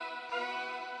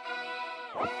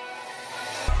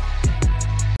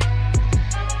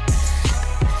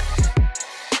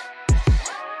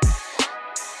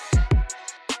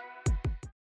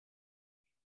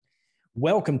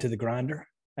Welcome to The Grinder.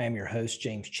 I am your host,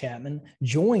 James Chapman,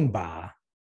 joined by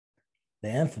the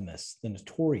infamous, the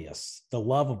notorious, the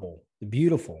lovable, the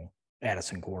beautiful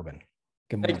Addison Corbin.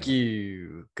 Good morning. Thank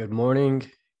you. Good morning.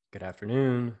 Good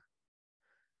afternoon.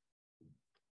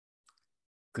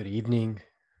 Good evening.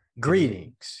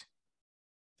 Greetings.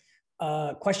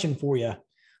 Question for you.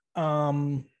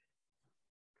 I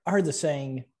heard the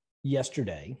saying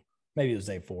yesterday, maybe it was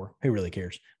day before, who really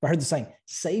cares? But I heard the saying,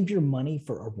 save your money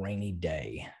for a rainy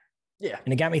day. Yeah.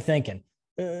 And it got me thinking,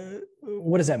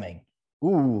 what does that mean?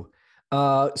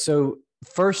 So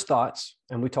first thoughts,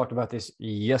 and we talked about this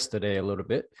yesterday a little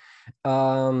bit.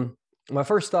 My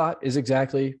first thought is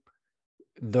exactly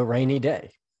the rainy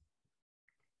day.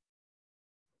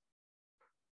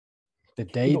 The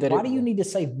day that. Why do you need to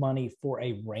save money for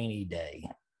a rainy day?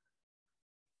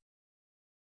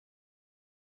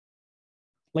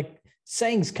 Like,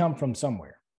 sayings come from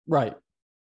somewhere. Right.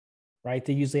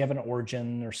 They usually have an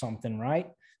origin or something, right?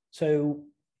 So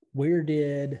where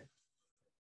did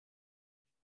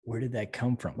that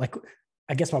come from? Like,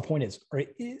 I guess my point is,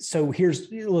 so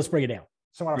let's break it down.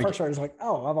 So when I first started, I was like,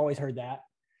 oh, I've always heard that.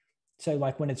 So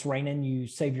like when it's raining, you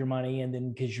save your money and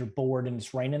then because you're bored and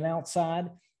it's raining outside,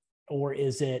 or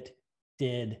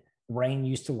did rain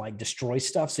used to like destroy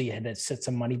stuff, so you had to set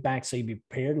some money back so you'd be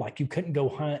prepared? Like you couldn't go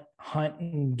hunt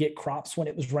and get crops when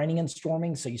it was raining and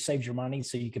storming, so you saved your money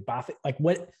so you could buy it. Like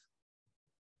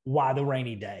why the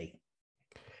rainy day?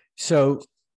 So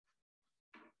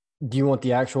do you want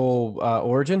the actual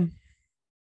origin?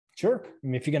 Sure. I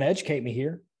mean, if you're going to educate me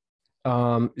here.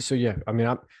 So yeah, I mean,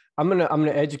 I'm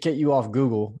gonna educate you off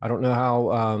Google. I don't know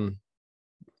how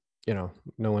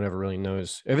no one ever really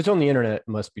knows. If it's on the internet, it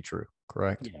must be true,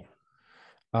 correct?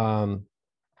 Yeah.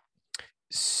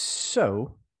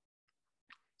 So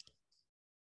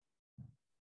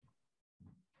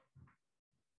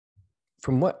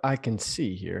from what I can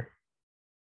see here,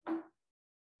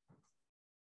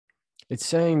 it's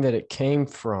saying that it came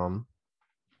from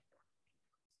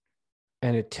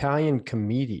an Italian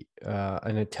comedy.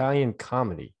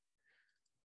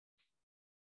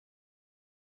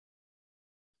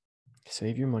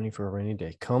 Save your money for a rainy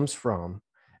day comes from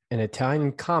an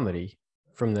Italian comedy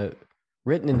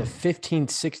written in the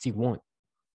 1561.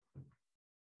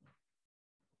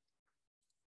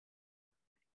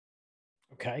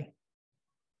 Okay.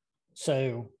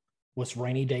 So was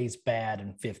rainy days bad in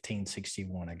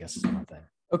 1561? I guess is my thing.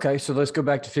 Okay, so let's go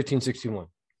back to 1561.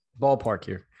 Ballpark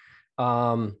here.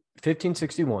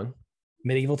 1561.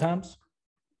 Medieval times?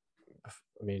 I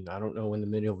mean, I don't know when the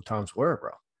medieval times were,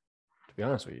 bro, to be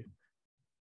honest with you.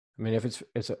 I mean, if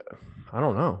I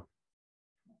don't know.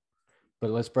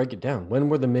 But let's break it down. When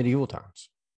were the medieval times?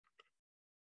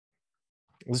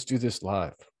 Let's do this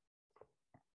live.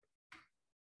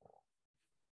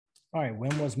 All right.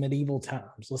 When was medieval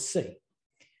times? Let's see.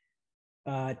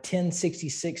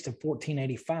 1066 to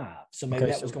 1485. So maybe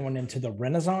that was going into the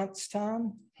Renaissance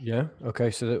time. Yeah.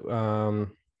 Okay. So that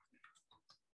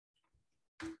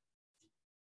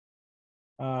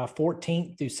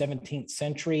 14th through 17th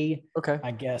century. Okay. I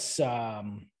guess,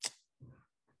 and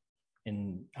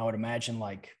I would imagine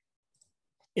like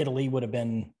Italy would have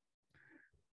been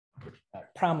a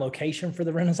prime location for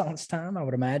the Renaissance time, I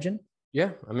would imagine.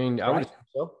 Yeah. I mean, I would assume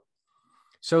so.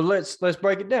 So let's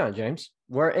break it down, James.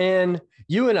 You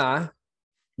and I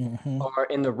are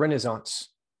in the Renaissance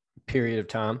period of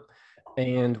time,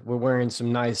 and we're wearing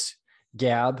some nice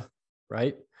gab,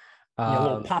 right?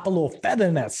 Pop a little feather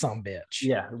in that sumbitch.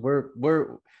 Yeah,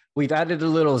 we've added a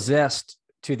little zest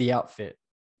to the outfit.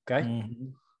 Okay.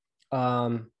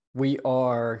 We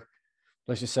are,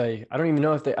 let's just say, I don't even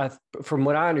know if from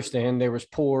what I understand, there was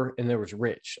poor and there was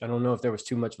rich. I don't know if there was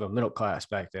too much of a middle class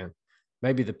back then.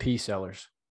 Maybe the pea sellers.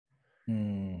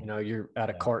 You're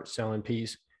at a cart selling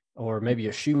peas, or maybe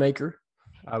a shoemaker,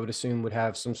 I would assume, would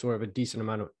have some sort of a decent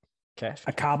amount of cash.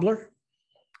 A cobbler.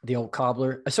 The old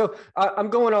cobbler. So I'm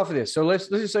going off of this. So let's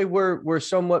just say we're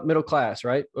somewhat middle class,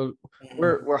 right?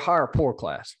 We're higher poor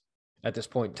class at this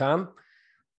point in time.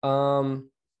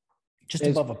 Just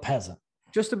above a peasant.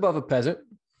 Just above a peasant,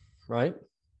 right?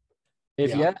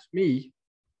 If you ask me,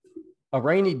 a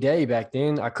rainy day back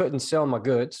then, I couldn't sell my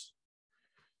goods,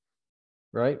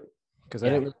 right? Because I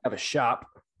didn't really have a shop,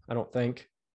 I don't think.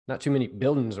 Not too many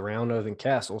buildings around other than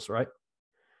castles, right?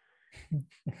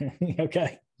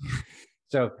 Okay.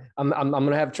 So I'm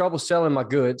going to have trouble selling my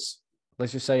goods.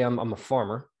 Let's just say I'm a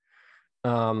farmer.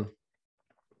 Or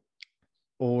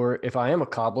if I am a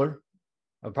cobbler,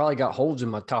 I've probably got holes in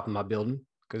my top of my building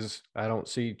because I don't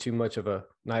see too much of a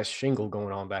nice shingle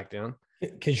going on back down.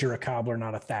 Because you're a cobbler,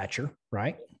 not a thatcher,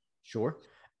 right? Sure.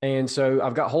 And so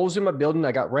I've got holes in my building.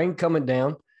 I got rain coming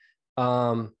down.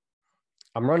 I'm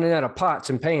running out of pots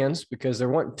and pans because there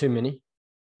weren't too many,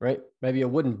 right? Maybe a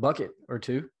wooden bucket or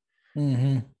two.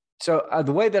 Mm-hmm. So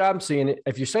the way that I'm seeing it,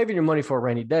 if you're saving your money for a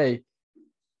rainy day,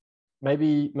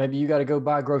 maybe you got to go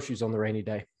buy groceries on the rainy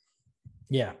day.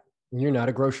 Yeah. And you're not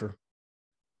a grocer.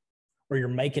 Or you're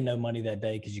making no money that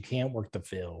day because you can't work the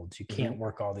fields. You can't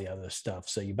work all the other stuff.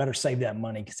 So you better save that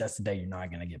money because that's the day you're not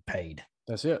going to get paid.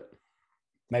 That's it.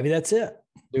 Maybe that's it.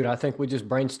 Dude, I think we just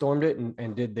brainstormed it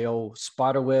and did the old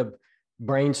spiderweb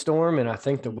brainstorm. And I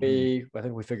think we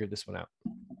figured this one out.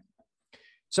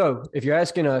 So if you're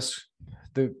asking us,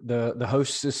 the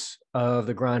hostess of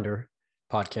the Grindr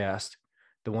podcast,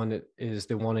 the one that is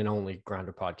the one and only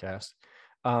Grindr podcast,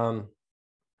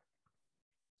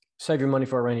 save your money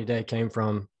for a rainy day came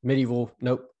from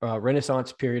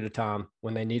Renaissance period of time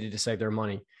when they needed to save their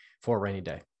money for a rainy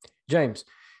day. James,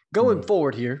 going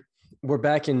forward here, we're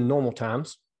back in normal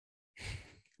times.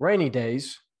 Rainy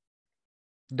days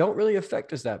don't really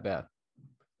affect us that bad.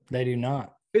 They do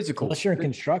not. Physical. Unless you're in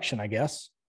construction, I guess.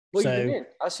 Well, so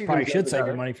I see probably should save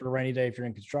your money for a rainy day if you're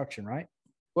in construction, right?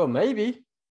 Well, maybe.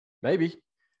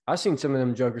 I've seen some of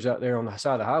them jokers out there on the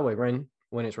side of the highway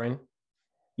when it's raining.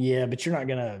 Yeah, but you're not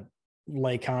going to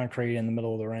lay concrete in the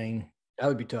middle of the rain. That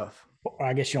would be tough.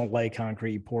 I guess you don't lay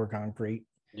concrete, you pour concrete.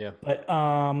 Yeah. But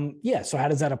yeah, so how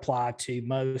does that apply to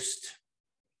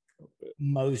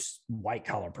most white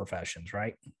collar professions,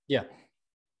 right? Yeah.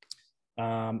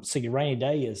 So your rainy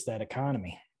day is that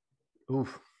economy.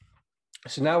 Oof.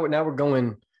 So now we're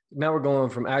going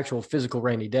from actual physical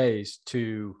rainy days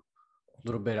to a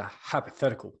little bit of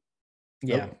hypothetical.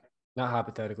 Yeah. Nope, not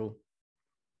hypothetical.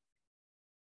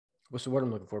 What's the word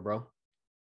I'm looking for, bro?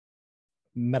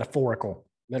 Metaphorical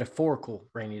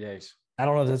rainy days. I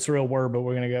don't know if that's a real word, but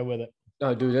we're going to go with it.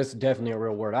 No, dude, that's definitely a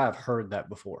real word. I've heard that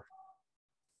before.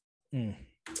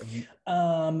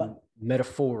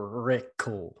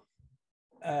 Metaphorical.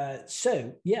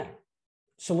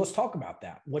 So let's talk about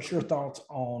that. What's your thoughts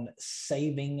on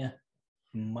saving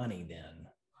money then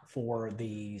for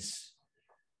the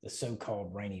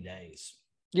so-called rainy days?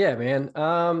 Yeah, man.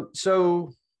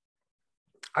 So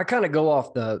I kind of go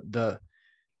off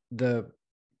the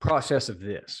process of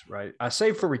this, right? I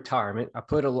save for retirement. I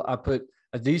put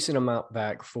a decent amount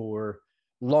back for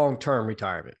long-term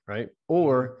retirement, right?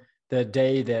 Or the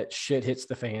day that shit hits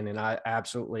the fan and I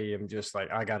absolutely am just like,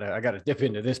 I gotta dip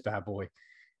into this bad boy.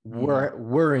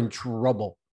 We're in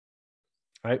trouble,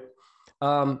 right?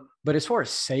 But as far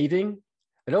as saving,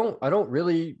 I don't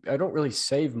really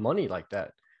save money like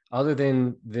that, other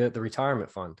than the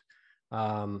retirement fund.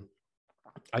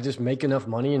 I just make enough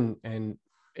money and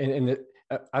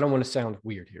I don't want to sound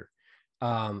weird here.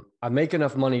 I make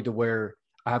enough money to where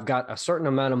I've got a certain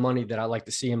amount of money that I like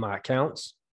to see in my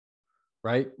accounts,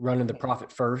 right? Running the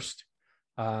profit first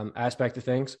aspect of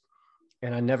things.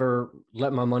 And I never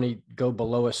let my money go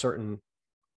below a certain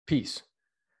piece.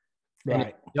 Right. And if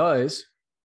it does,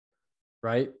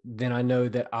 right, then I know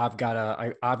that I've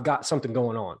got something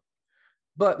going on.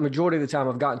 But majority of the time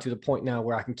I've gotten to the point now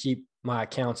where I can keep my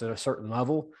accounts at a certain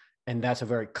level. And that's a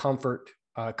very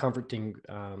comforting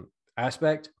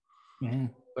aspect. Mm-hmm.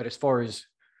 But as far as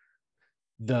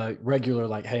the regular,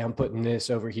 like, hey, I'm putting this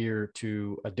over here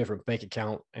to a different bank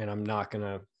account and I'm not going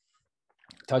to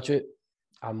touch it,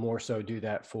 I more so do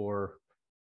that for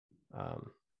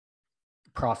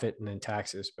profit and then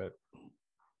taxes. But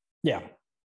yeah,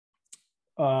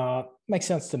 makes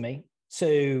sense to me.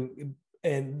 So,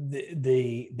 and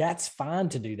that's fine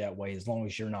to do that way as long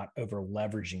as you're not over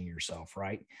leveraging yourself,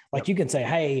 right? Like you can say,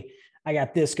 hey, I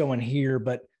got this going here,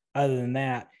 but other than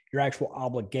that, your actual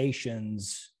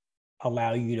obligations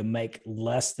allow you to make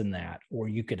less than that, or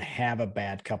you could have a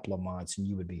bad couple of months and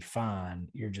you would be fine.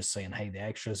 You're just saying, hey, the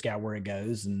extra's got where it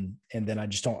goes. And then I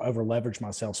just don't over leverage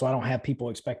myself. So I don't have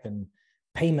people expecting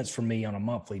payments from me on a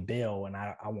monthly bill and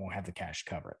I won't have the cash to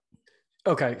cover it.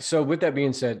 Okay. So with that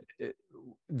being said,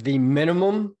 the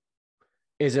minimum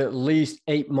is at least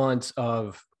 8 months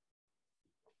of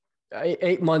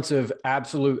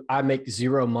absolute, I make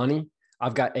zero money.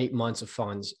 I've got 8 months of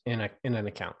funds in an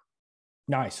account.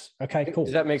 Nice. Okay, cool.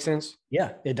 Does that make sense?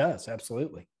 Yeah, it does.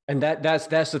 Absolutely. And that's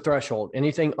the threshold.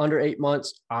 Anything under 8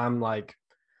 months, I'm like,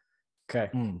 okay,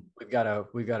 we've got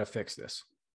to fix this.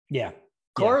 Yeah.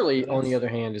 Carly, on the other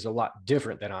hand, is a lot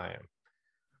different than I am.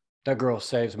 That girl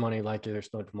saves money like there's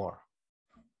no tomorrow.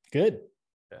 Good.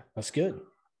 Yeah. That's good.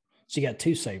 So you got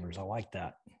two savers. I like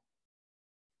that.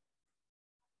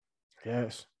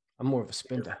 Yes. I'm more of a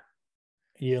spender.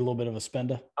 You a little bit of a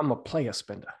spender? I'm a play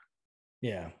spender.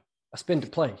 Yeah. I spend to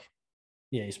play.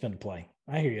 Yeah, you spend to play.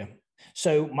 I hear you.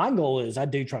 So my goal is I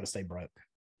do try to stay broke.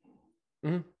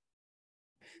 Mm-hmm.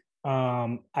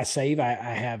 I save. I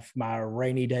have my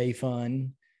rainy day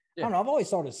fund. Yeah. I don't know. I've always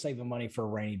thought of saving money for a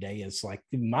rainy day is like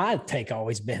my take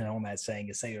always been on that saying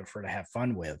is saving for to have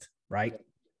fun with, right?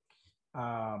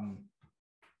 I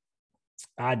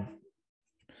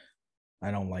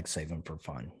don't like saving for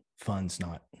fun. Fun's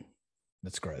not.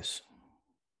 That's gross.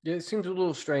 Yeah, it seems a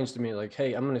little strange to me. Like,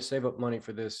 hey, I'm going to save up money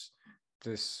for this.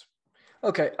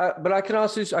 Okay, but I can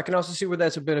also see where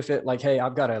that's a benefit. Like, hey,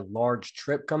 I've got a large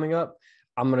trip coming up.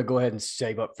 I'm going to go ahead and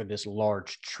save up for this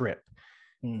large trip.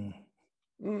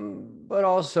 But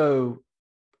also,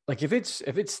 like, if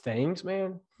it's things,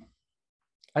 man,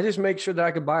 I just make sure that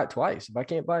I can buy it twice. If I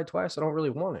can't buy it twice, I don't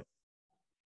really want it.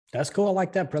 That's cool. I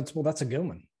like that principle. That's a good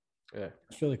one. Yeah,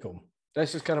 it's really cool.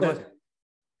 That's just kind of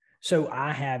So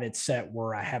I have it set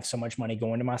where I have so much money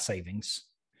going to my savings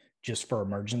just for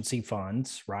emergency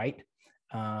funds, right?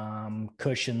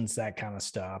 Cushions, that kind of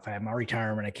stuff. I have my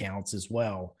retirement accounts as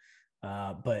well.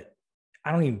 But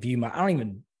I don't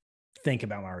even think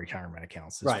about my retirement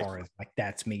accounts as far as like,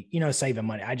 that's me, saving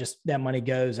money. That money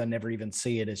goes, I never even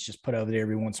see it. It's just put over there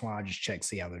every once in a while. I just check,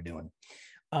 see how they're doing.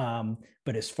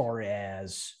 But as far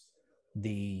as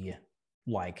the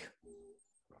like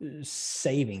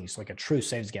savings, like a true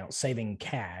savings account, saving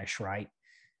cash, right?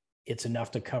 It's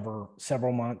enough to cover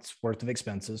several months worth of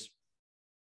expenses.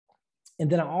 And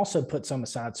then I also put some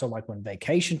aside. So like when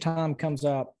vacation time comes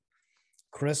up,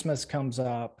 Christmas comes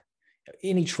up,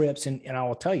 any trips, and I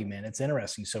will tell you, man, it's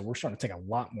interesting. So we're starting to take a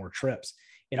lot more trips.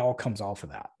 It all comes off of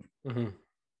that. Mm-hmm.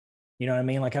 You know what I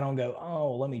mean? Like I don't go,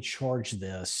 oh, let me charge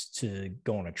this to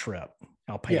go on a trip.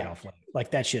 I'll pay it off later.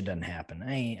 Like that shit doesn't happen.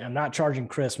 I'm not charging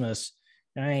Christmas.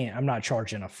 I'm not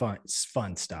charging a fun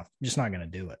stuff. I'm just not going to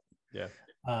do it. Yeah.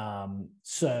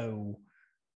 So,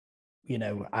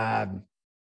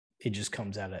 it just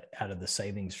comes out of the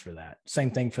savings for that.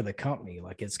 Same thing for the company.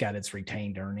 Like it's got its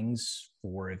retained earnings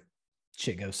for if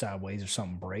shit goes sideways or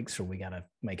something breaks, or we got to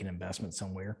make an investment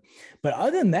somewhere. But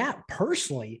other than that,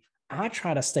 personally, I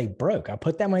try to stay broke. I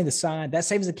put that money aside. That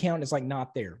savings account is like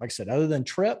not there. Like I said, other than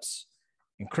trips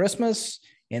and Christmas,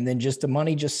 and then just the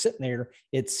money just sitting there,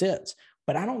 it sits.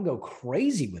 But I don't go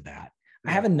crazy with that.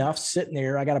 I have enough sitting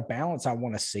there. I got a balance I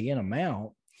want to see an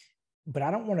amount, but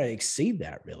I don't want to exceed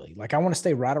that really. Like I want to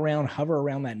stay right around, hover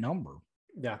around that number.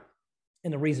 Yeah.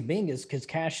 And the reason being is because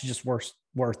cash is just worth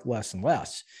less and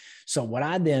less. So what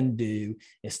I then do,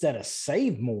 instead of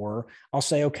save more, I'll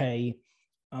say, okay,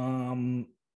 I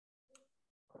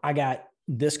got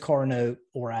this car note,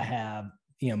 or I have,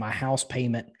 my house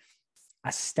payment. I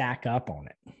stack up on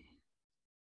it.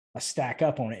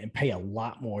 And pay a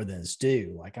lot more than it's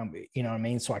due. Like you know what I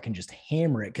mean? So I can just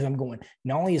hammer it, because I'm going,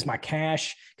 not only is my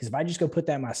cash, because if I just go put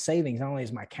that in my savings, not only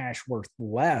is my cash worth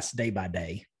less day by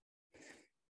day,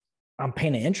 I'm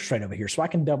paying an interest rate over here. So I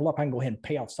can double up. I can go ahead and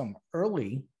pay off some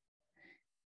early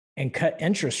and cut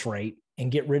interest rate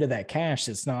and get rid of that cash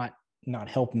that's not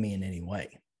helping me in any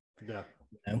way. Yeah.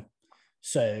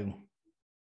 So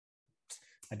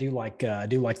I do like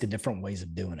the different ways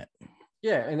of doing it.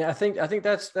 Yeah. And I think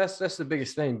that's the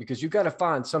biggest thing, because you got to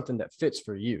find something that fits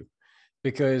for you.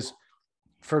 Because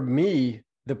for me,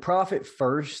 the profit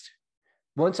first,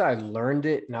 once I learned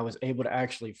it and I was able to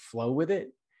actually flow with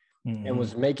it, and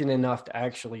was making enough to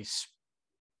actually,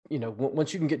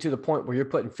 once you can get to the point where you're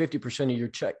putting 50% of your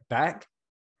check back,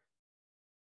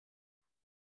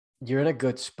 you're in a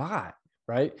good spot,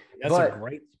 right? That's a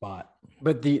great spot.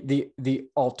 But the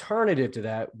alternative to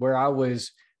that, where I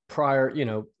was prior,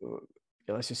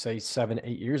 let's just say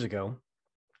 7-8 years ago,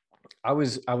 I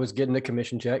was getting a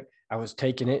commission check. I was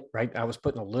taking it, right? I was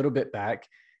putting a little bit back,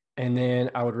 and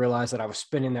then I would realize that I was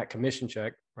spending that commission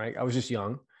check, right? I was just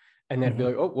young. And then be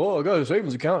like, oh, well, I got a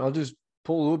savings account. I'll just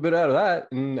pull a little bit out of that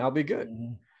and I'll be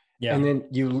good. Yeah. And then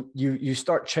you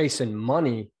start chasing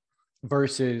money,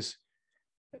 versus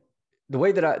the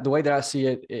way that I see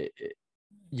it,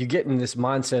 you get in this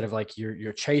mindset of like,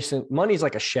 you're chasing money's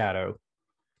like a shadow.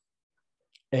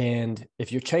 And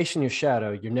if you're chasing your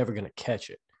shadow, you're never going to catch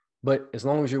it. But as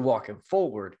long as you're walking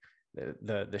forward,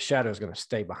 the shadow is going to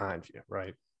stay behind you.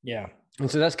 Right. Yeah.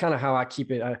 And so that's kind of how I keep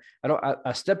it.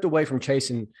 I stepped away from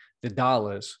chasing the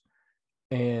dollars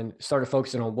and started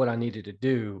focusing on what I needed to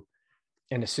do.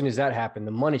 And as soon as that happened,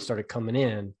 the money started coming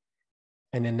in.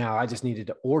 And then now I just needed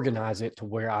to organize it to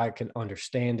where I can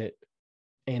understand it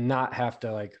and not have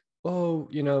to like, oh,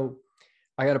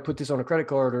 I got to put this on a credit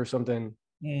card or something.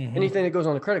 Anything that goes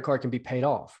on the credit card can be paid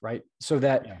off. Right. So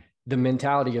that the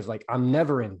mentality of like, I'm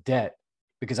never in debt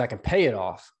because I can pay it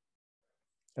off.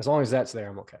 As long as that's there,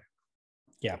 I'm okay.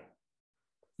 Yeah.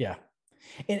 Yeah.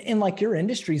 And like your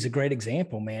industry is a great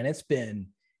example, man. It's been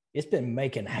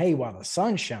making hay while the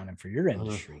sun's shining for your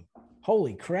industry.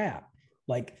 Holy crap.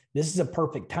 Like this is a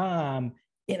perfect time.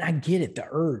 And I get it, the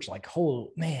urge, like,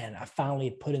 oh man, I finally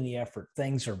put in the effort.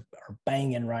 Things are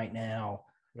banging right now.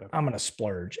 Yeah. I'm going to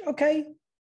splurge. Okay.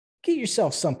 Get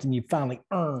yourself something you finally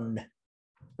earned,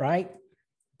 right?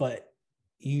 But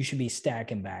you should be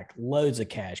stacking back loads of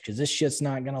cash because this shit's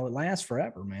not going to last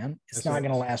forever, man. It's not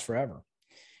going to last forever.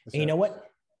 And you know what?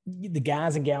 The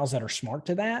guys and gals that are smart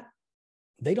to that,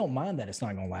 they don't mind that it's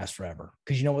not going to last forever.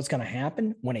 Because you know what's going to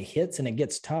happen when it hits and it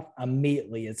gets tough?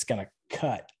 Immediately, it's going to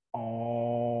cut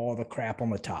all the crap on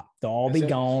the top. They'll all be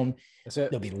gone.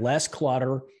 There'll be less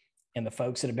clutter. And the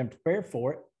folks that have been prepared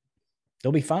for it,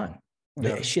 they'll be fine.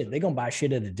 Yeah. They're going to buy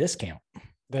shit at a discount.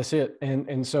 That's it.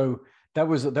 And so that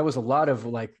was a lot of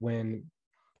like when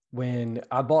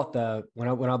I bought when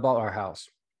I bought our house,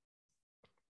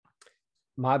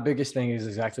 my biggest thing is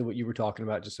exactly what you were talking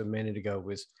about just a minute ago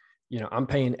was, I'm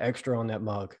paying extra on that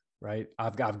mug, right?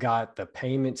 I've got the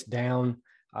payments down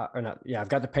I've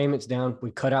got the payments down.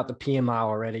 We cut out the PMI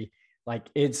already. Like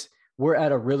we're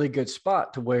at a really good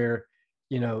spot to where,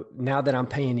 now that I'm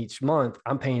paying each month,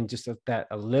 I'm paying just a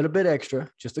little bit extra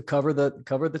just to cover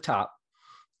the top.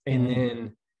 And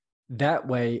then that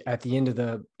way at the end of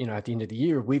the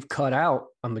year, we've cut out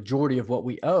a majority of what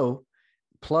we owe,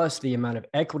 plus the amount of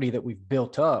equity that we've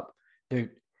built up. Dude,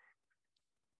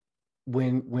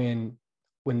 when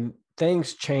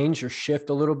things change or shift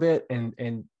a little bit,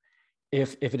 and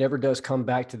if it ever does come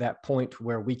back to that point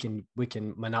where we can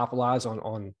monopolize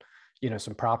on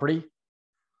some property,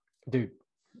 dude,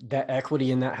 that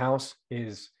equity in that house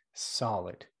is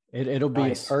solid. It'll be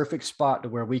nice. A perfect spot to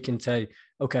where we can say,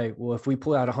 okay, well, if we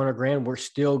pull out $100,000, we're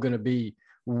still going to be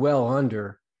well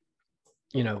under,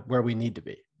 where we need to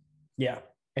be. Yeah.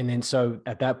 And then so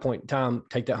at that point in time,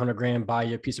 take that $100,000, buy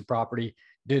you a piece of property,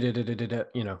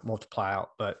 multiply out.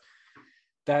 But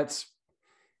that's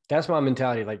my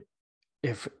mentality. Like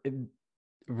if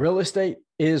real estate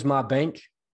is my bank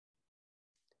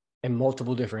in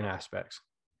multiple different aspects,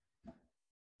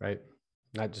 right?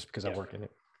 Not just because I work in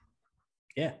it.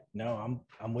 Yeah, no,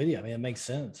 I'm with you. I mean, it makes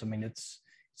sense. I mean, it's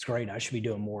great. I should be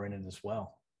doing more in it as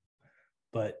well.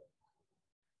 But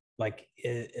like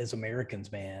as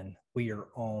Americans, man, we are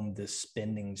on this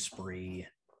spending spree.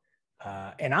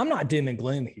 And I'm not doom and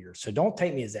gloom here. So don't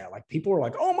take me as that. Like people are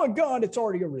like, oh my God, it's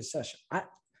already a recession. I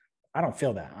don't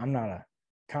feel that. I'm not an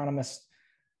economist.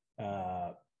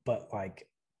 But like,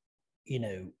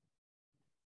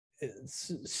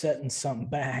 it's setting something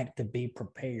back to be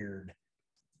prepared.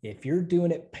 If you're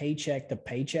doing it paycheck to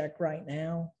paycheck right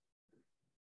now,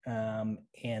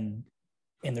 and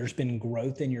there's been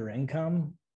growth in your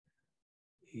income,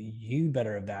 you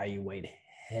better evaluate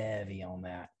heavy on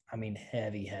that. I mean,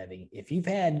 heavy. If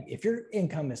your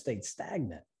income has stayed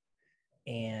stagnant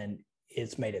and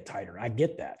it's made it tighter, I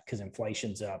get that because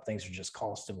inflation's up, things are just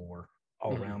costing more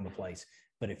all around the place.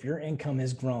 But if your income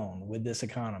has grown with this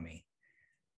economy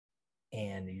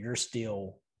and you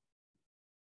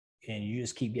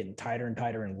just keep getting tighter and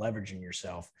tighter and leveraging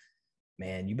yourself,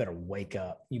 man, you better wake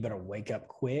up. You better wake up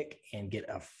quick and get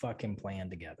a fucking plan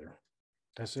together.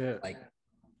 That's it. Like,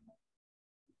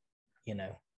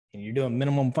 and you're doing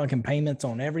minimum fucking payments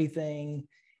on everything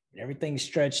and everything's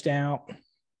stretched out.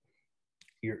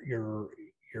 You're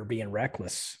being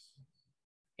reckless.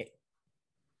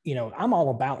 I'm all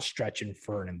about stretching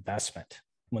for an investment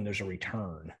when there's a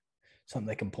return, something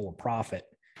that can pull a profit,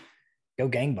 go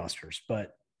gangbusters.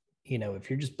 But if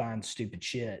you're just buying stupid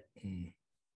shit,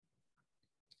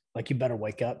 like you better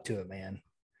wake up to it, man.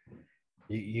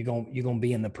 You're gonna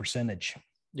be in the percentage.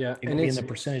 Yeah, you're gonna be in the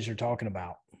percentage you're talking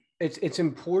about. It's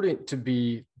important to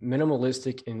be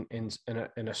minimalistic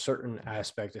in a certain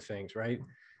aspect of things, right?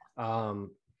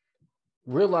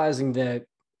 Realizing that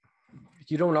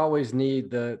you don't always need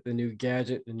the new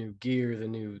gadget, the new gear, the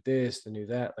new this, the new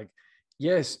that. Like,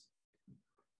 yes,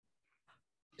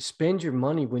 spend your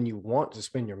money when you want to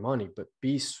spend your money, but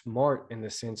be smart in the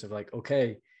sense of like,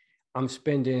 okay, I'm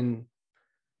spending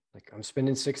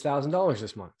 $6,000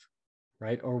 this month,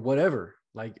 right? Or whatever.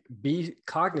 Like, be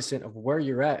cognizant of where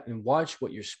you're at and watch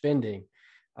what you're spending.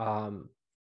 And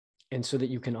so that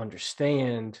you can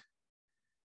understand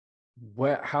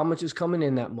how much is coming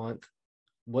in that month,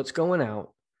 what's going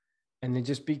out, and then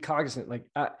just be cognizant. Like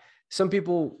some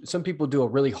people do a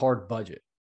really hard budget.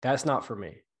 That's not for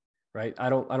me, right? I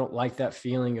don't like that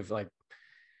feeling of like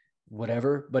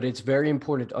whatever, but it's very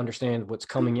important to understand what's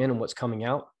coming in and what's coming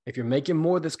out. If you're making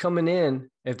more that's coming in,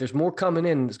 if there's more coming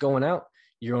in that's going out,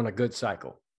 you're on a good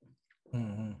cycle.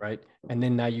 right? And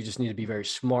then now you just need to be very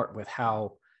smart with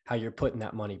how you're putting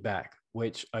that money back,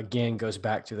 which again goes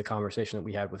back to the conversation that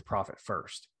we had with Profit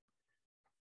First.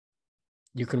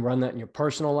 You can run that in your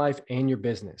personal life and your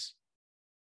business.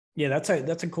 Yeah,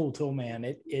 that's a cool tool,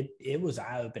 man. It was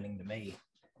eye-opening to me.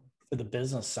 For the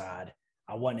business side,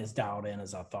 I wasn't as dialed in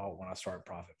as I thought when I started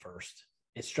Profit First.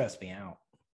 It stressed me out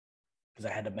because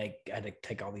I had to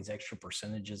take all these extra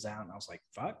percentages out, and I was like,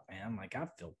 fuck, man, like I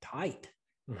feel tight.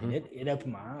 And it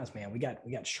opened my eyes, man. We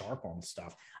got sharp on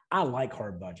stuff. I like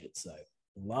hard budgets though.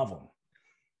 Love them.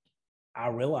 I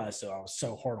realized though I was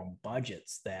so hard on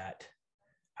budgets that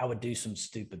I would do some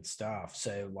stupid stuff.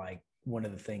 So like one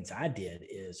of the things I did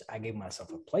is I gave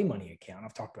myself a play money account.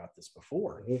 I've talked about this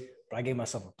before, but I gave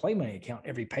myself a play money account.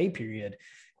 Every pay period,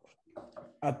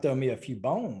 I'd throw me a few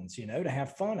bones, to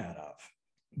have fun out of.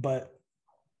 But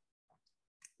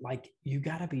like, you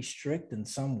got to be strict in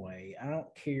some way. I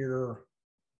don't care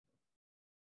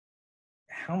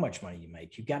how much money you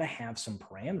make. You got to have some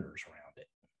parameters around it.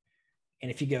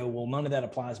 And if you go, well, none of that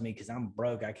applies to me because I'm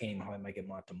broke, I can't even hardly make it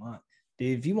month to month.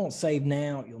 Dude, if you won't save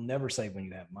now, you'll never save when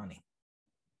you have money.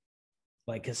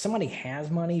 Like, because somebody has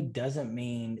money doesn't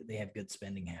mean they have good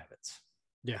spending habits.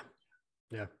 Yeah.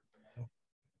 Yeah.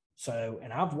 So,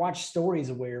 and I've watched stories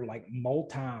of where like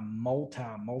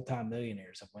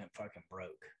multi-millionaires have went fucking broke.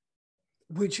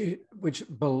 Which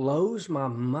blows my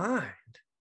mind.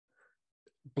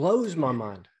 Blows my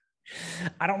mind.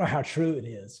 I don't know how true it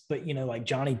is, but like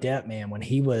Johnny Depp, man, when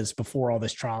he was before all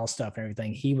this trial stuff and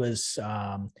everything, he was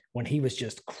when he was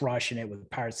just crushing it with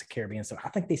Pirates of the Caribbean. So I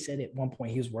think they said at one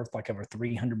point he was worth like over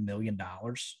 $300 million.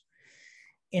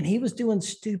 And he was doing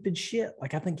stupid shit.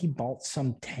 Like I think he bought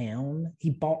some town. He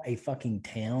bought a fucking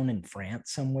town in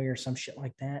France somewhere, some shit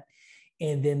like that.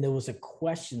 And then there was a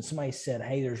question. Somebody said,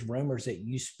 hey, there's rumors that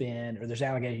there's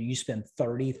allegations you spend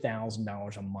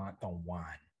 $30,000 a month on wine.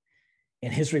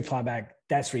 And his reply back,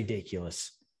 that's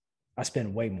ridiculous. I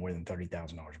spend way more than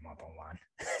 $30,000 a month on wine.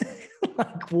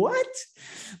 Like, what?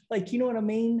 Like, you know what I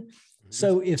mean? Mm-hmm.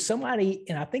 So if somebody,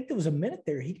 and I think there was a minute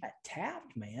there, he got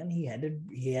tapped, man. He had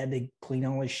to clean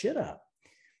all his shit up.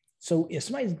 So if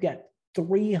somebody's got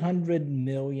 $300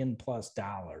 million plus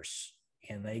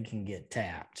and they can get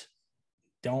tapped,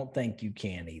 don't think you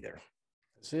can either.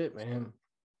 That's it, man.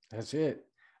 That's it.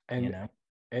 And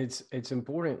it's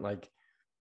important. Like,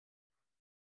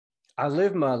 I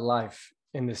live my life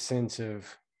in the sense of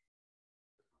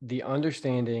the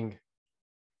understanding,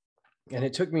 and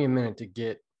it took me a minute to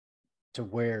get to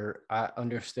where I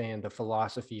understand the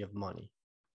philosophy of money.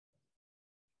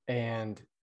 And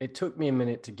it took me a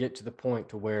minute to get to the point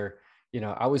to where,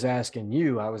 I was asking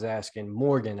you, I was asking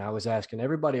Morgan, I was asking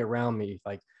everybody around me,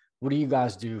 like, what do you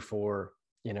guys do for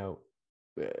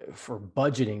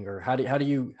budgeting, or how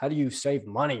do you save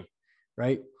money?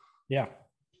 Right. Yeah.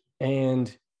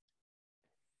 And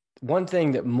one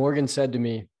thing that Morgan said to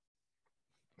me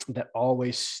that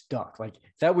always stuck, like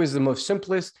that was the most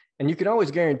simplest, and you can always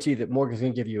guarantee that Morgan's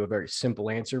going to give you a very simple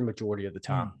answer majority of the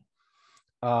time.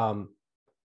 And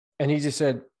he just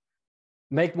said,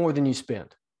 make more than you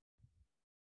spend.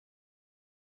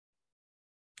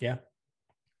 Yeah.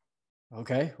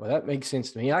 Okay. Well, that makes sense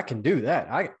to me. I can do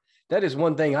that. That is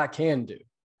one thing I can do.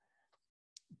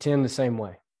 Tim, the same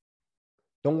way.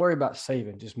 Don't worry about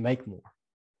saving, just make more.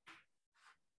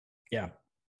 Yeah.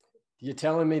 You're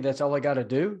telling me that's all I got to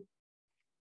do?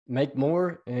 Make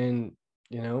more, and,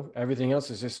 everything else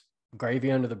is just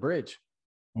gravy under the bridge.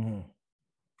 Mm-hmm.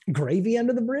 Gravy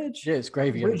under the bridge? Yeah, it's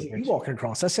gravy under the bridge. You walking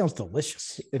across? That sounds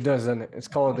delicious. It does, doesn't it? It's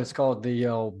called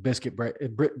the brisket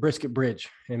bridge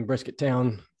in Brisket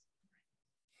Town.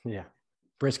 Yeah.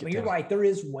 Brisket Town. You're right. There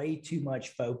is way too much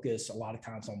focus a lot of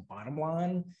times on bottom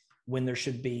line when there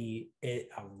should be a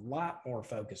lot more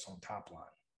focus on top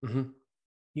line. Mm-hmm.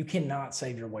 You cannot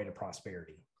save your way to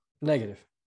prosperity. Negative.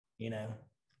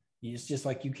 It's just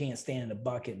like you can't stand in a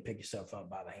bucket and pick yourself up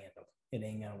by the handle. It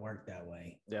ain't gonna work that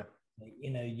way. Yeah.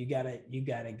 You gotta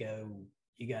go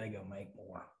make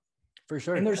more. For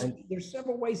sure. And there's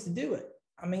several ways to do it.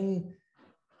 I mean,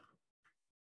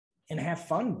 and have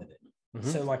fun with it.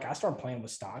 Mm-hmm. So like I started playing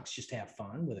with stocks just to have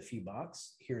fun with a few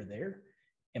bucks here or there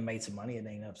and made some money. It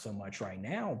ain't up so much right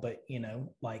now, but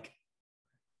like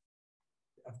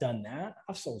I've done that.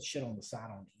 I've sold shit on the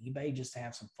side on eBay just to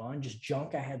have some fun, just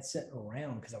junk I had sitting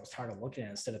around because I was tired of looking at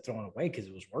it instead of throwing it away because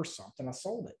it was worth something. I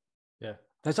sold it. Yeah.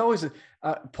 That's always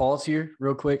pause here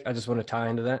real quick. I just want to tie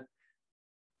into that.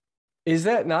 Is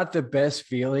that not the best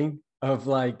feeling of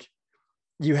like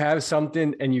you have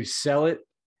something and you sell it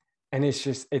and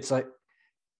it's like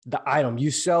the item,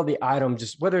 you sell the item,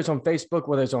 just whether it's on Facebook,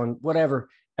 whether it's on whatever,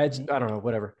 I don't know,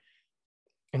 whatever.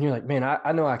 and you're like, man,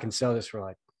 I know I can sell this for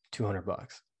like $200.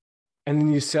 And then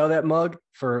you sell that mug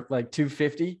for like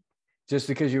 $250 just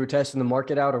because you were testing the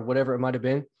market out or whatever it might have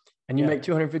been. And you make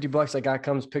 $250. That guy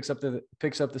comes, picks up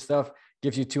the stuff,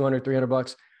 gives you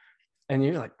 $200-$300. And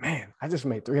you're like, man, I just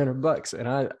made $300.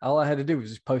 And all I had to do was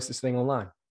just post this thing online.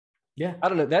 Yeah. I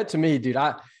don't know. That to me, dude,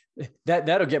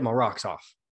 that'll get my rocks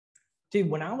off. Dude,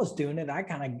 when I was doing it, I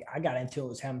got into it,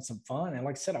 was having some fun. And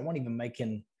like I said, I wasn't even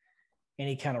making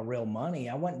any kind of real money.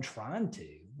 I wasn't trying to.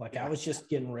 Like, I was just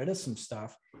getting rid of some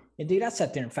stuff. And dude, I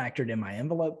sat there and factored in my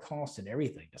envelope cost and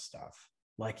everything to stuff.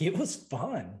 Like, it was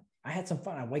fun. I had some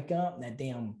fun. I wake up and that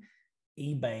damn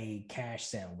eBay cash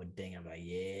sound would ding. I'm like,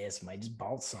 yes, I just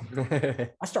bought something.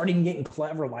 I started even getting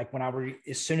clever. Like,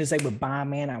 as soon as they would buy,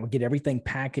 man, I would get everything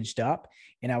packaged up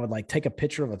and I would like take a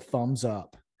picture of a thumbs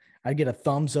up. I'd get a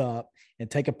thumbs up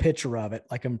and take a picture of it,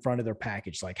 like in front of their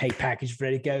package, like, hey, package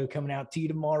ready to go, coming out to you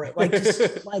tomorrow. Like,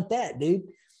 just like that, dude.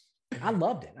 I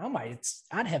loved it.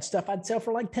 I'd have stuff I'd sell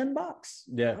for like $10.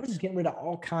 Yeah. I was just getting rid of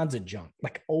all kinds of junk,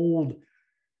 like old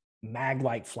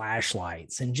Maglite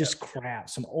flashlights and just crap,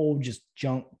 some old just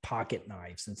junk pocket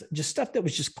knives and just stuff that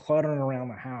was just cluttering around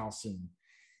the house. And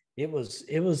it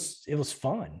was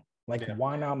fun. Like,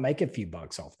 why not make a few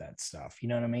bucks off that stuff? You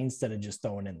know what I mean? Instead of just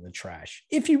throwing it in the trash,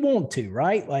 if you want to,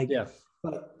 right? Like,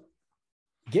 but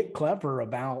get clever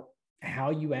about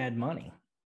how you add money.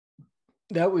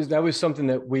 That was something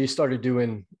that we started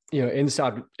doing,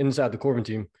 inside the Corbin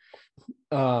team.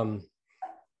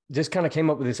 Just kind of came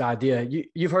up with this idea.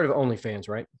 You've heard of OnlyFans,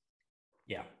 right?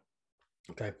 Yeah.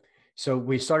 Okay. So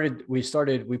we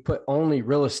put only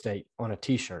real estate on a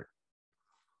t-shirt.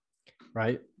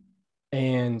 Right.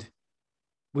 And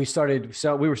we were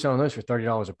selling those for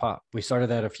 $30 a pop. We started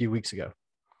that a few weeks ago.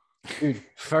 Dude,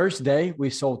 first day we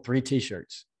sold 3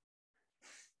 t-shirts.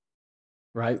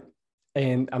 Right.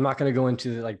 And I'm not going to go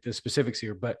into like the specifics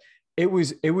here, but it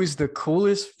was the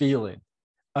coolest feeling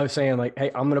of saying like,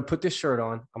 hey, I'm going to put this shirt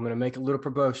on. I'm going to make a little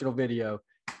promotional video,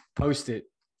 post it,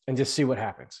 and just see what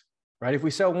happens. Right. If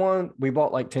we sell one, we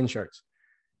bought like 10 shirts.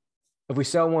 If we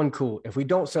sell one, cool. If we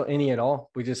don't sell any at all,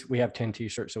 we have 10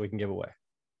 t-shirts so we can give away.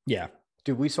 Yeah.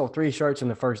 Dude, we sold 3 shirts in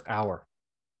the first hour.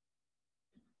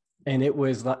 And it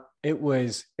was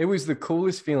the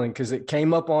coolest feeling because it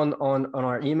came up on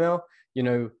our email,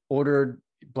 ordered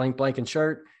blank and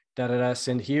shirt,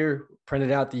 send here,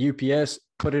 printed out the UPS,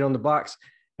 put it on the box,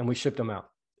 and we shipped them out.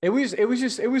 It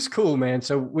was cool, man.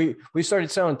 So we started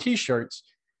selling t-shirts,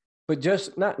 but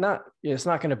just not it's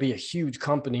not going to be a huge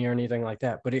company or anything like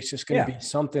that, but it's just going to be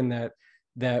something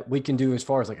that we can do as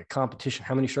far as like a competition.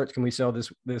 How many shirts can we sell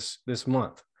this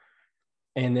month?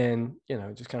 And then,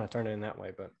 just kind of turn it in that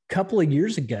way. But a couple of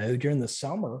years ago during the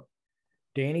summer,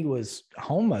 Danny was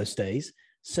home most days.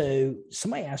 So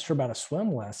somebody asked her about a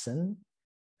swim lesson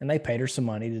and they paid her some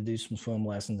money to do some swim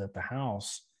lessons at the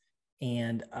house.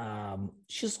 And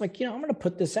she's like, I'm going to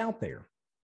put this out there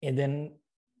and then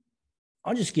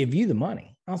I'll just give you the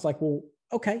money. I was like, well,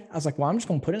 okay. I was like, well, I'm just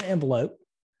going to put it in an envelope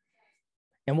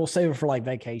and we'll save it for like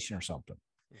vacation or something.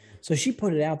 Mm-hmm. So she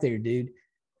put it out there, dude.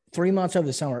 3 months over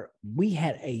the summer, we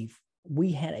had a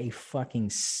fucking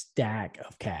stack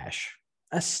of cash,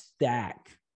 a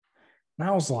stack. And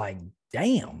I was like,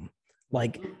 damn,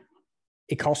 like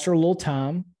it cost her a little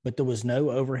time, but there was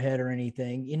no overhead or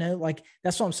anything, like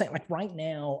that's what I'm saying. Like right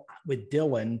now with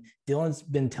Dylan's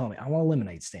been telling me, I want a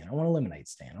lemonade stand. I want a lemonade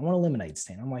stand. I want a lemonade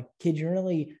stand. I'm like, kid, I'm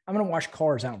going to wash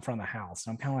cars out in front of the house.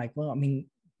 And I'm kind of like, well, I mean,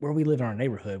 where we live in our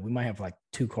neighborhood, we might have like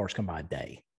 2 cars come by a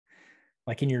day.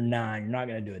 Like in your 9, you're not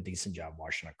going to do a decent job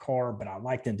washing a car, but I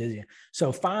like them to do.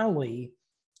 So finally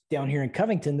down here in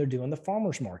Covington, they're doing the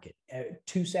farmer's market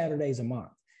 2 Saturdays a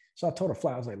month. So I told her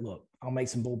flat, I was like, look, I'll make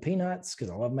some bull peanuts because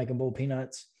I love making bull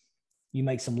peanuts. You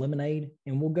make some lemonade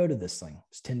and we'll go to this thing.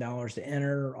 It's $10 to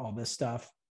enter, all this stuff.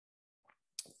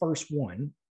 First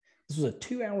one, this was a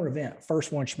 2-hour event.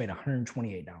 First one, she made $128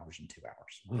 in 2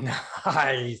 hours.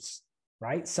 Nice.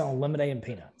 Right? Selling lemonade and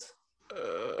peanuts.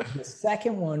 The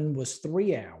second one was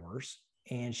 3 hours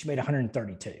and she made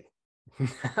 132.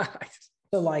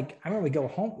 So like, I remember we go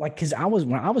home, like, cause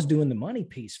when I was doing the money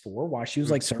piece for her while she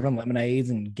was like serving lemonades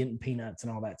and getting peanuts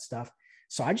and all that stuff.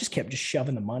 So I just kept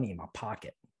shoving the money in my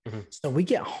pocket. Mm-hmm. So we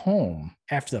get home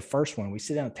after the first one, we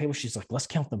sit down at the table. She's like, let's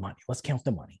count the money. Let's count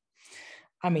the money.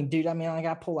 I mean, dude, like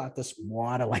I pull out this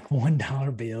wad of like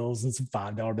 $1 bills and some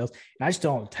 $5 bills and I just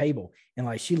throw it on the table and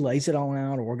like, she lays it all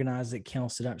out, organizes it,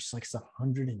 counts it up. She's like, it's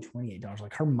 $128.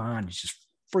 Like her mind is just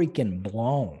freaking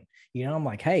blown. I'm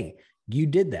like, hey, you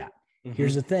did that. Mm-hmm.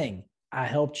 Here's the thing. I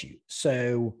helped you.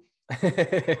 So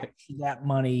that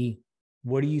money,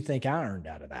 what do you think I earned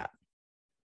out of that?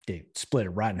 Dude, split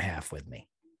it right in half with me.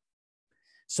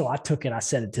 So I took it, I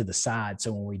set it to the side.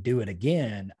 So when we do it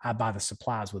again, I buy the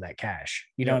supplies with that cash.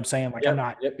 You know what I'm saying? Like I'm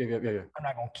not going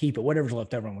to keep it. Whatever's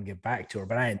left over, I'm going to give back to her.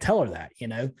 But I didn't tell her that,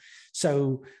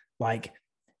 So like,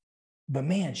 but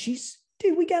man,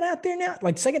 dude, we got out there now.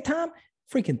 Like second time,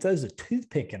 freaking throws a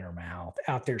toothpick in her mouth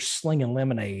out there slinging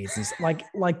lemonades. And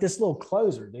like this little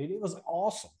closer, dude. It was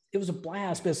awesome. It was a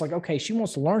blast. But it's like, okay, she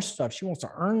wants to learn stuff. She wants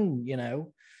to earn, And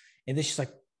then she's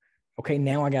like, okay,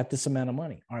 now I got this amount of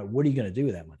money. All right, what are you going to do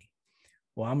with that money?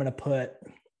 Well, I'm going to put,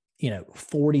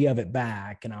 40 of it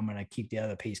back, and I'm going to keep the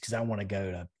other piece because I want to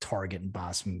go to Target and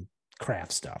buy some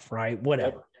craft stuff, right?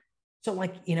 Whatever. So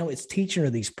like, it's teaching her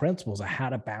these principles of how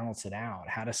to balance it out,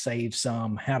 how to save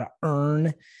some, how to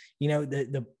earn,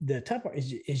 the tough part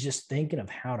is just thinking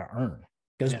of how to earn.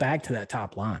 Goes back to that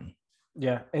top line.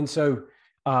 Yeah. And so,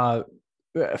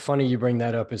 funny you bring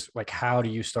that up is like, how do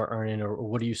you start earning or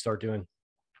what do you start doing?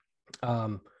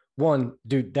 One,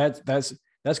 dude, that's going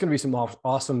to be some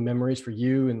awesome memories for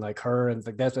you and like her. And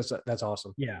like, that's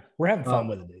awesome. Yeah. We're having fun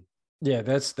with it, dude. Yeah.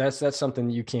 That's something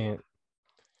you can't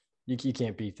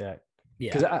beat that.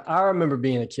 Yeah. Cause I remember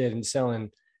being a kid and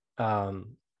selling,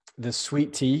 the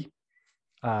sweet tea,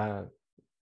 to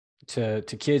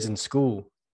kids in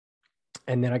school.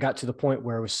 And then I got to the point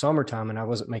where it was summertime and I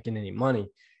wasn't making any money,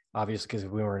 obviously, because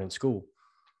we weren't in school.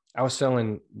 I was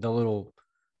selling the little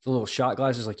shot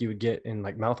glasses like you would get in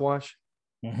like mouthwash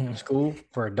in school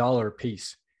for $1 a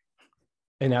piece.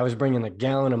 And I was bringing a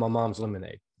gallon of my mom's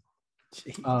lemonade.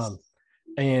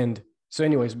 And so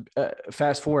anyways,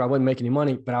 fast forward, I wasn't making any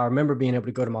money, but I remember being able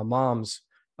to go to my mom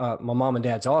and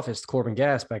dad's office, Corbin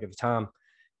Gas back at the time.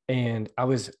 And I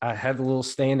had the little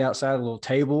stand outside, a little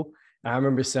table. I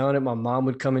remember selling it. My mom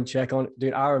would come and check on it.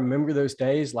 Dude, I remember those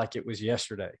days like it was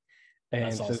yesterday. And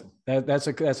that's awesome. So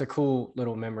that's a cool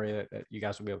little memory that you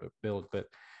guys will be able to build. But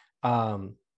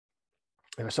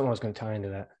there was something I was going to tie into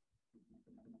that.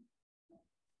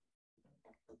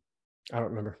 I don't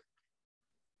remember.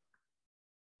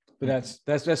 But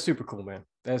that's super cool, man.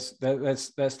 That's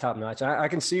top notch. I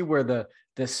can see where the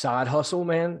side hustle,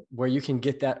 man, where you can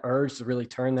get that urge to really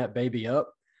turn that baby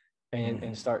up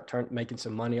and start making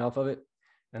some money off of it.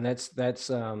 And that's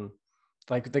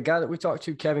like the guy that we talked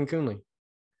to, Kevin Coonley.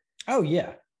 Oh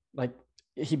yeah. Like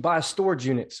he buys storage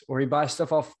units or he buys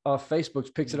stuff off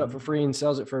Facebook, picks it up for free and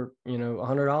sells it for,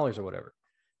 $100 or whatever.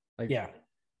 Like, yeah,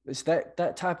 it's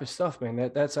that type of stuff, man.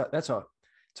 It's a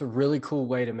really cool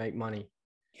way to make money.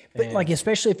 But like,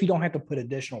 especially if you don't have to put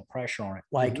additional pressure on it,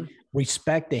 like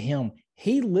respect to him.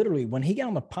 He literally, when he got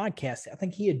on the podcast, I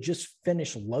think he had just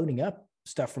finished loading up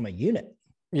stuff from a unit.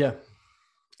 Yeah.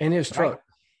 In his truck. Right?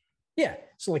 Yeah.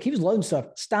 So like he was loading stuff,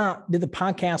 stopped, did the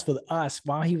podcast with us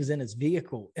while he was in his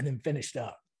vehicle and then finished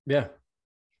up. Yeah.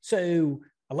 So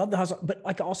I love the hustle, but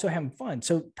like also having fun.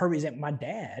 So perfect example, my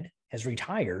dad has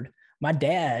retired. My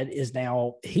dad is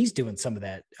now, he's doing some of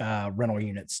that rental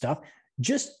unit stuff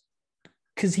just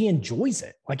because he enjoys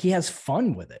it. Like he has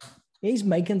fun with it. He's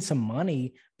making some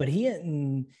money, but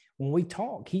when we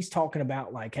talk, he's talking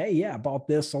about like, hey, yeah, I bought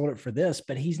this, sold it for this,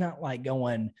 but he's not like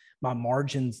going, my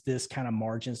margins, this kind of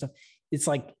margin stuff. It's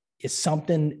like, it's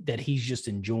something that he's just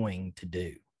enjoying to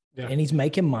do. Yeah. And he's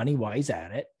making money while he's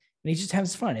at it. And he just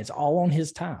has fun. It's all on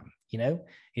his time. He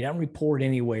doesn't report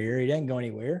anywhere. He doesn't go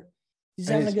anywhere. He's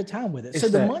having a good time with it. So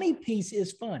the money piece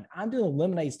is fun. I'm doing a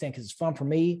lemonade stand because it's fun for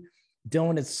me.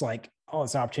 Dylan, it's like, oh,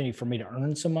 it's an opportunity for me to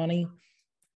earn some money.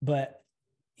 But,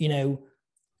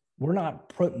 we're not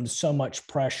putting so much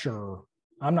pressure.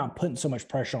 I'm not putting so much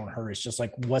pressure on her. It's just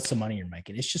like, what's the money you're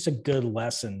making? It's just a good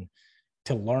lesson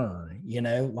to learn,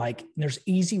 like there's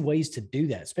easy ways to do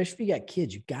that. Especially if you got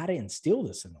kids, you got to instill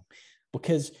this in them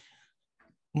because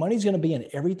money's going to be in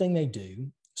everything they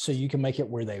do. So you can make it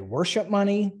where they worship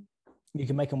money. You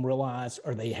can make them realize,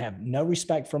 or they have no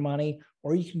respect for money,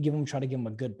 or you can try to give them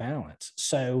a good balance.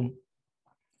 So,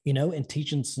 and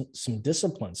teaching some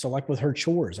discipline. So like with her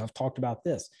chores, I've talked about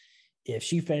this. If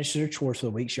she finishes her chores for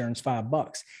the week, she earns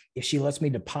 $5. If she lets me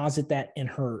deposit that in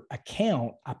her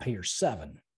account, I pay her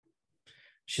 $7.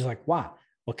 She's like, why?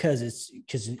 Because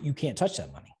you can't touch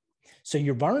that money. So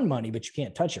you've earned money, but you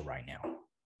can't touch it right now.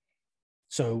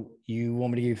 So you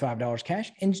want me to give you $5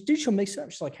 cash? And dude, she'll mix it up.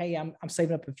 She's like, hey, I'm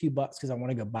saving up a few bucks because I want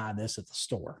to go buy this at the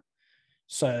store.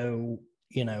 So,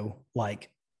 like,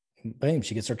 boom,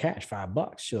 she gets her cash,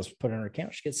 $5. She'll put it in her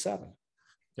account. She gets $7.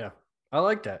 Yeah. I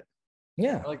like that.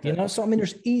 Yeah. I like that. So, I mean,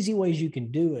 there's easy ways you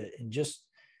can do it and just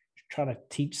try to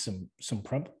teach some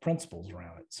principles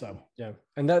around it. So, yeah.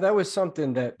 And that was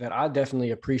something that I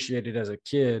definitely appreciated as a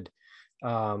kid,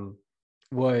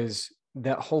 was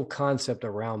that whole concept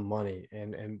around money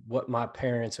and what my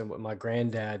parents and what my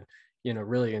granddad,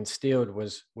 really instilled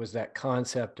was that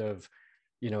concept of,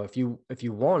 if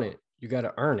you want it, you got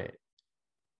to earn it.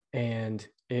 And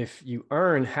if you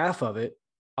earn half of it,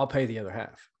 I'll pay the other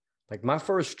half. Like my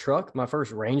first truck, my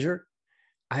first Ranger,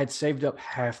 I had saved up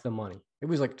half the money. It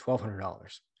was like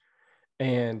 $1,200.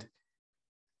 And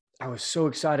I was so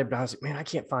excited, but I was like, man, I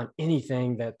can't find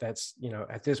anything that's,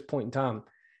 at this point in time.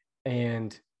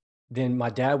 And then my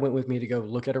dad went with me to go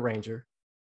look at a Ranger.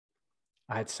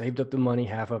 I had saved up the money,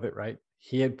 half of it, right?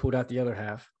 He had pulled out the other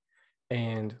half.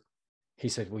 And he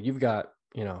said, well, you've got,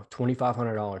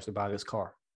 $2,500 to buy this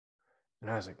car. And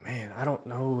I was like, man, I don't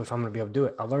know if I'm going to be able to do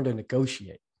it. I learned to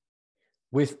negotiate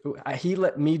he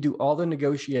let me do all the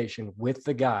negotiation with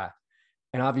the guy.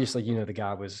 And obviously, the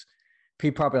guy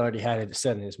he probably already had it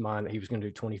set in his mind that he was going to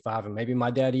do 25. And maybe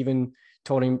my dad even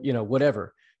told him,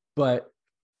 whatever. But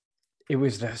it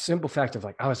was the simple fact of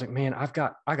I was like, man, I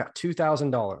got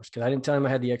 $2,000 because I didn't tell him I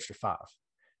had the extra 5.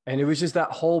 And it was just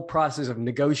that whole process of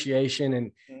negotiation.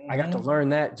 And I got to learn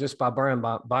that just by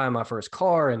buying my first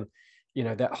car. And,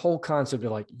 that whole concept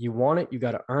of you want it, you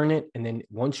got to earn it. And then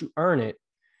once you earn it,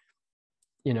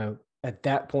 at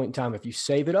that point in time, if you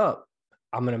save it up,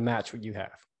 I'm going to match what you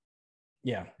have.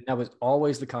 Yeah. And that was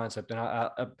always the concept. And I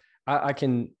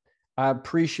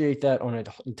appreciate that on an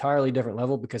entirely different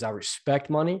level because I respect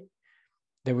money.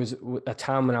 There was a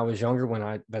time when I was younger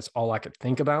when that's all I could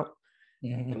think about.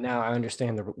 Mm-hmm. And now I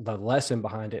understand the lesson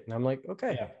behind it. And I'm like,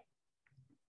 okay.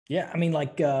 Yeah. I mean,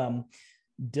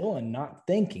 Dylan not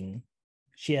thinking,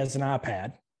 she has an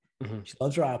iPad. Mm-hmm. She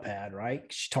loves her iPad, right?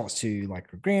 She talks to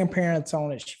her grandparents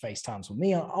on it. She FaceTimes with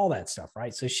me on all that stuff,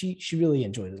 right? So she really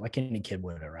enjoyed it, like any kid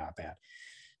would her iPad.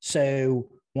 So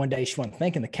one day she wasn't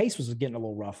thinking, the case was getting a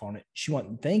little rough on it. She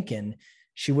wasn't thinking.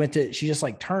 She just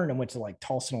turned and went to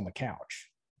toss it on the couch.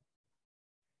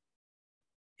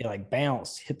 It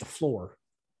bounced, hit the floor,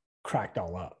 cracked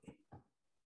all up.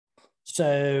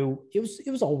 So it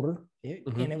was older,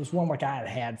 and it was one I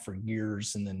had for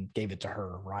years, and then gave it to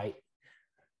her, right?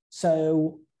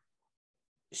 So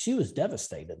she was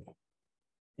devastated.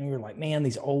 And we were like, man,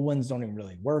 these old ones don't even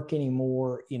really work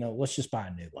anymore. Let's just buy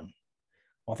a new one.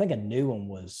 Well, I think a new one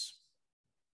was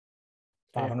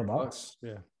 $500.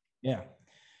 Yeah. Yeah.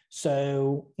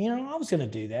 So, I was going to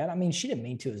do that. I mean, she didn't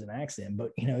mean to as an accident,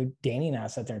 but, Danny and I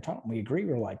sat there and talked, and we agreed.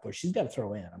 We were like, well, she's got to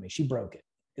throw in. I mean, she broke it.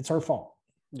 It's her fault.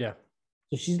 Yeah.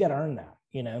 So she's got to earn that,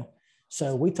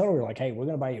 So we told her hey, we're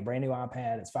going to buy you a brand new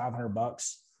iPad. It's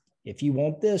 $500. If you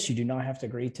want this, you do not have to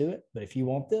agree to it. But if you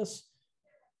want this,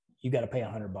 you got to pay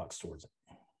 $100 towards it.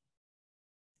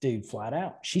 Dude, flat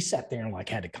out. She sat there and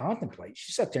had to contemplate.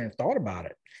 She sat there and thought about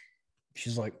it.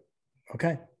 She's like,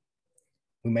 okay.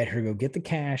 We made her go get the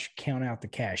cash, count out the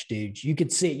cash, dude. You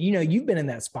could see, you've been in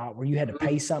that spot where you had to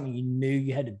pay something, you knew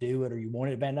you had to do it or you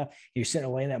wanted it bad enough. You're sitting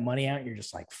there laying that money out and you're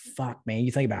just like, fuck, man.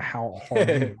 You think about how hard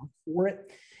you worked for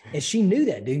it. And she knew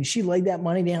that, dude. And she laid that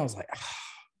money down. I was like, oh.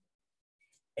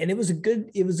 And it was a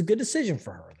good decision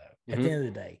for her, though, at the end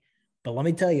of the day. But let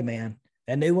me tell you, man,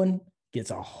 that new one gets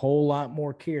a whole lot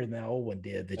more care than that old one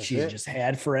did that she just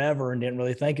had forever and didn't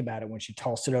really think about it when she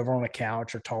tossed it over on the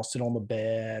couch or tossed it on the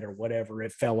bed or whatever.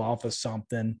 It fell off of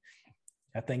something.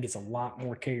 That thing gets a lot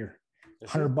more care.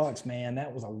 $100, man,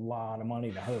 that was a lot of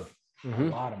money to her. A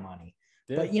lot of money.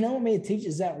 Yeah. But, it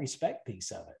teaches that respect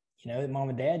piece of it. Mom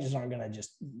and dad just aren't going to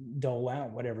just dole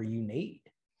out whatever you need.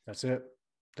 That's it.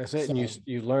 So, and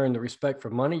you learn the respect for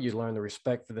money. You learn the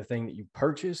respect for the thing that you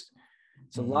purchased.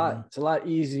 It's a lot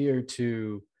easier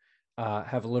to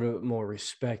have a little bit more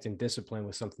respect and discipline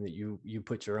with something that you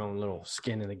put your own little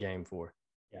skin in the game for.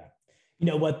 Yeah. You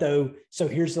know what though? So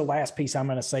here's the last piece I'm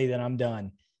going to say, that I'm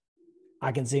done.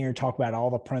 I can sit here and talk about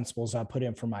all the principles I put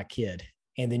in for my kid.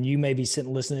 And then you may be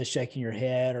sitting listening to this, shaking your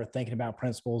head or thinking about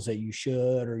principles that you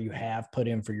should or you have put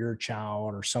in for your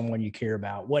child or someone you care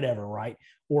about, whatever, right?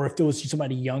 Or if there was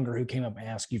somebody younger who came up and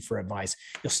asked you for advice,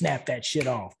 you'll snap that shit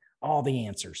off, all the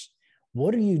answers.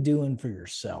 What are you doing for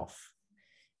yourself?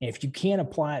 And if you can't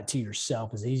apply it to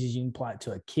yourself as easy as you can apply it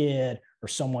to a kid or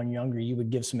someone younger you would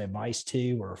give some advice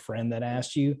to, or a friend that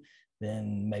asked you,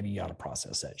 then maybe you ought to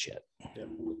process that shit. Yeah.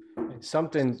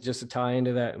 Something just to tie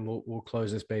into that, and we'll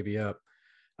close this baby up.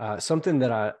 Something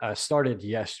that I started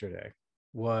yesterday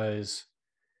was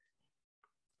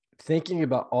thinking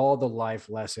about all the life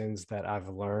lessons that I've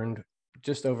learned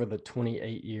just over the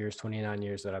 29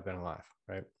 years that I've been alive,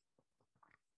 right?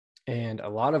 And a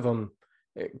lot of them,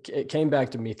 it came back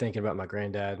to me thinking about my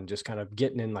granddad and just kind of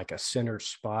getting in a centered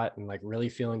spot and really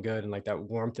feeling good and that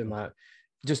warmth in my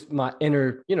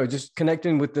inner, just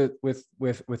connecting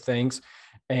with things.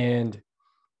 And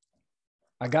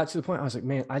I got to the point I was like,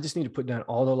 man, I just need to put down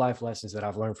all the life lessons that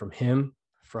I've learned from him,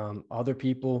 from other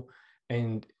people,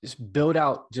 and just build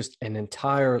out just an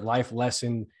entire life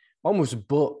lesson, almost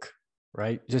book,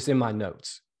 right? Just in my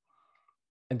notes.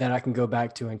 And that I can go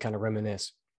back to and kind of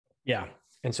reminisce. Yeah.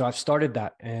 And so I've started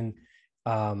that. And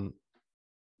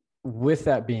with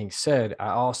that being said, I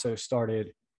also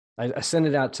started, I sent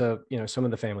it out to, some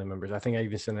of the family members. I think I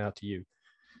even sent it out to you.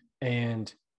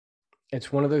 And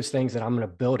it's one of those things that I'm going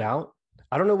to build out.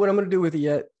 I don't know what I'm going to do with it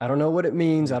yet. I don't know what it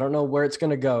means. I don't know where it's going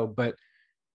to go, but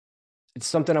it's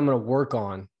something I'm going to work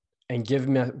on and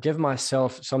give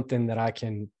myself something that I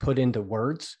can put into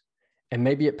words. And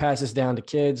maybe it passes down to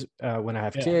kids when I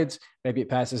have kids. Maybe it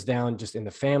passes down just in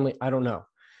the family. I don't know.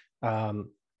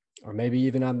 Or maybe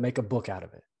even I make a book out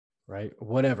of it, right?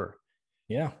 Whatever.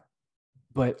 Yeah.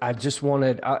 But I just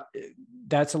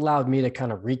that's allowed me to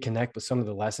kind of reconnect with some of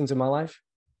the lessons in my life.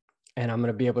 And I'm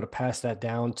going to be able to pass that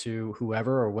down to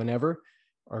whoever or whenever,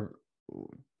 or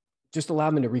just allow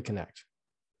me to reconnect.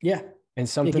 Yeah. And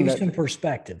something that gives some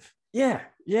perspective.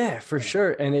 Yeah, for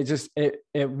sure. And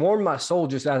it warmed my soul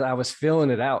just as I was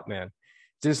feeling it out, man.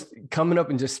 Just coming up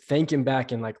and just thinking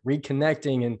back and like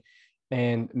reconnecting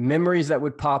and memories that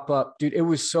would pop up. Dude, it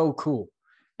was so cool.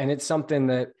 And it's something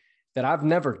that I've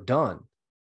never done.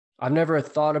 I've never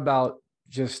thought about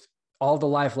just all the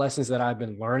life lessons that I've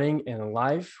been learning in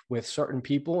life with certain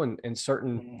people and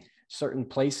certain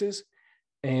places.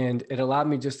 And it allowed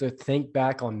me just to think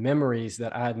back on memories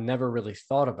that I had never really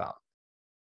thought about.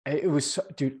 It was,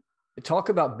 dude, talk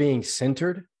about being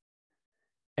centered.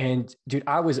 And dude,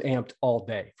 I was amped all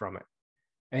day from it.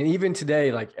 And even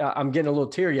today, like I'm getting a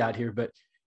little teary eyed here, but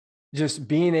just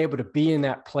being able to be in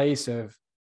that place of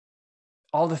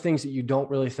all the things that you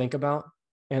don't really think about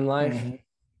in life,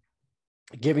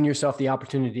 giving yourself the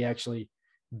opportunity to actually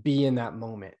be in that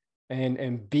moment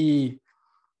and be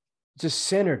just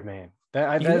centered, man.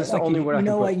 That is the only word I can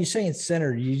put. Like you're saying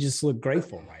centered, you just look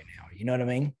grateful right now. You know what I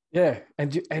mean? Yeah.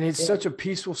 And it's such a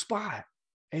peaceful spot.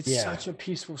 It's such a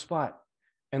peaceful spot.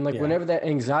 And like whenever that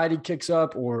anxiety kicks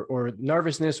up or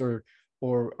nervousness or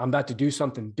I'm about to do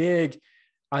something big,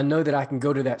 I know that I can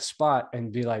go to that spot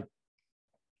and be like,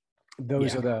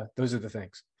 those are the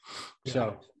things. Yeah.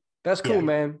 So that's cool,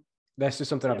 man. That's just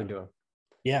something I've been doing.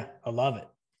 Yeah. I love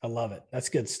it. That's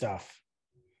good stuff.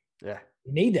 Yeah.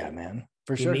 You need that, man.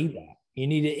 For sure. You need that. You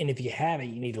need it. And if you have it,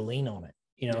 you need to lean on it.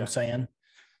 You know what I'm saying?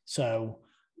 So,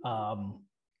 and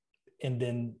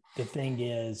then the thing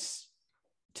is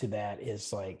to that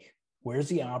is like, where's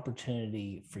the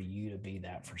opportunity for you to be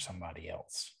that for somebody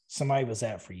else? Somebody was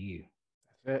that for you.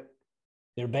 That's it.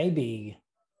 There may be,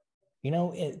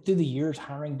 through the years,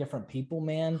 hiring different people,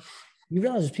 man, you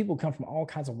realize people come from all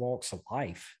kinds of walks of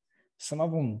life. Some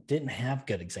of them didn't have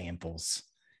good examples.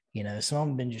 Some of them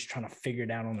have been just trying to figure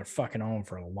it out on their fucking own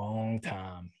for a long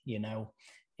time,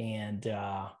 and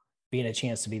being a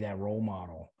chance to be that role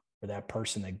model or that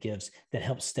person that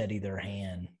helps steady their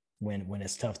hand when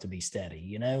it's tough to be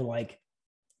steady,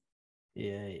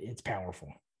 it's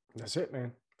powerful. That's it,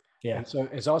 man. Yeah. And so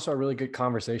it's also a really good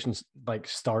conversation, like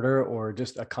starter or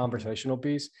just a conversational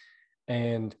piece.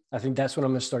 And I think that's what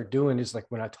I'm going to start doing is like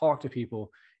when I talk to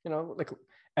people, like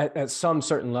at some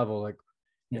certain level, like,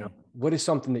 what is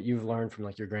something that you've learned from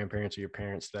like your grandparents or your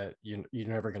parents that you're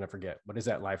never going to forget? What is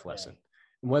that life lesson?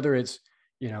 And whether it's,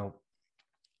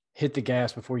 hit the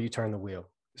gas before you turn the wheel,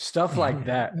 stuff like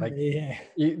that, like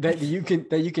that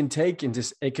you can take and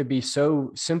just, it could be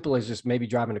so simple as just maybe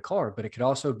driving a car, but it could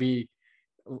also be,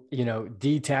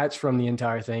 detached from the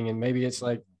entire thing. And maybe it's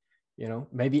like,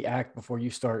 maybe act before you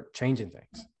start changing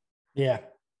things. Yeah.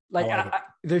 Like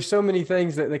there's so many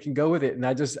things that can go with it. And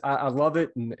I love it.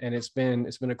 And it's been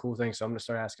a cool thing. So I'm going to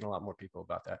start asking a lot more people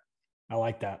about that. I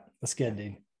like that. That's good,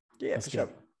 dude. Yeah. That's good. Sure.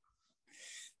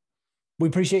 We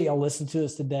appreciate y'all listening to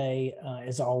us today.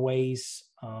 As always,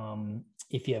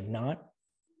 if you have not,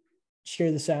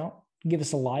 share this out, give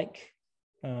us a like,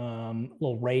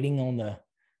 little rating on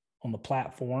the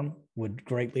platform. Would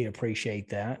greatly appreciate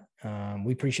that.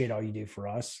 We appreciate all you do for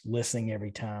us, listening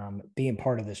every time, being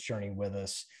part of this journey with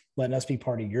us, letting us be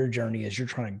part of your journey as you're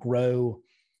trying to grow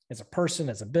as a person,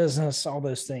 as a business, all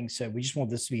those things. So we just want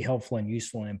this to be helpful and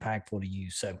useful and impactful to you.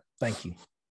 So thank you.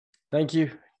 Thank you.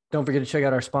 Don't forget to check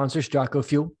out our sponsors, Jocko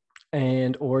Fuel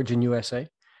and Origin USA.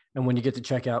 And when you get to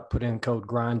checkout, put in code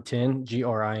GRIND10,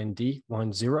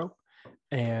 GRIND10.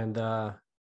 And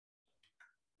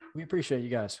we appreciate you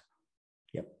guys.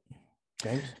 Yep.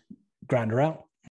 James? Grinder out.